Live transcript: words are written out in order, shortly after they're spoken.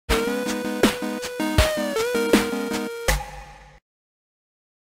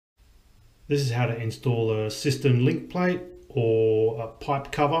This is how to install a cistern link plate or a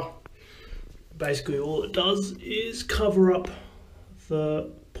pipe cover. Basically all it does is cover up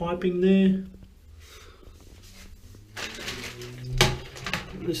the piping there.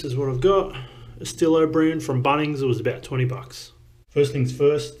 This is what I've got. Estilo brand from Bunnings. It was about 20 bucks. First things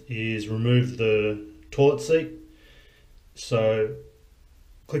first is remove the toilet seat. So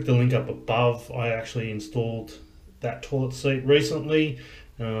click the link up above. I actually installed that toilet seat recently.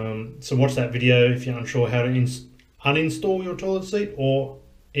 So watch that video if you're unsure how to uninstall your toilet seat or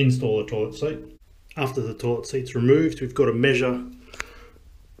install a toilet seat. After the toilet seat's removed, we've got to measure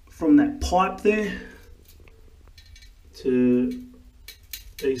from that pipe there to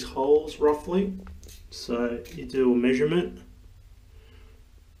these holes roughly. So you do a measurement,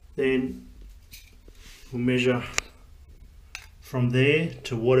 then we'll measure from there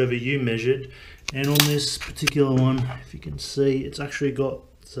to whatever you measured. And on this particular one, if you can see, it's actually got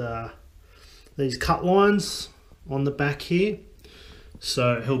these cut lines on the back here,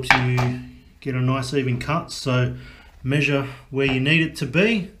 so it helps you get a nice even cut. So measure where you need it to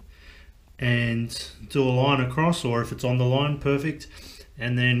be and do a line across, or if it's on the line, perfect.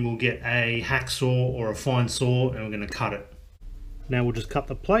 And then we'll get a hacksaw or a fine saw and we're going to cut it. Now we'll just cut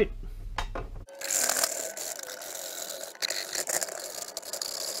the plate.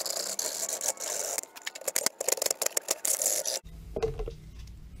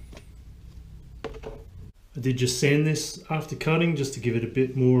 I did just sand this after cutting just to give it a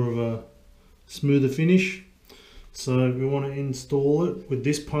bit more of a smoother finish. So we want to install it with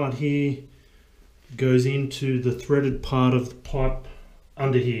this part here, goes into the threaded part of the pipe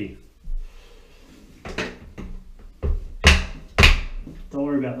under here. Don't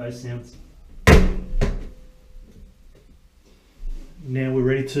worry about those sounds. Now we're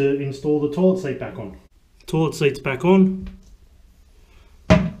ready to install the toilet seat back on. Toilet seat's back on.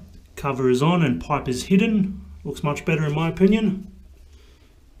 Cover is on and pipe is hidden. Looks much better in my opinion.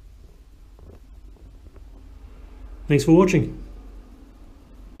 Thanks for watching.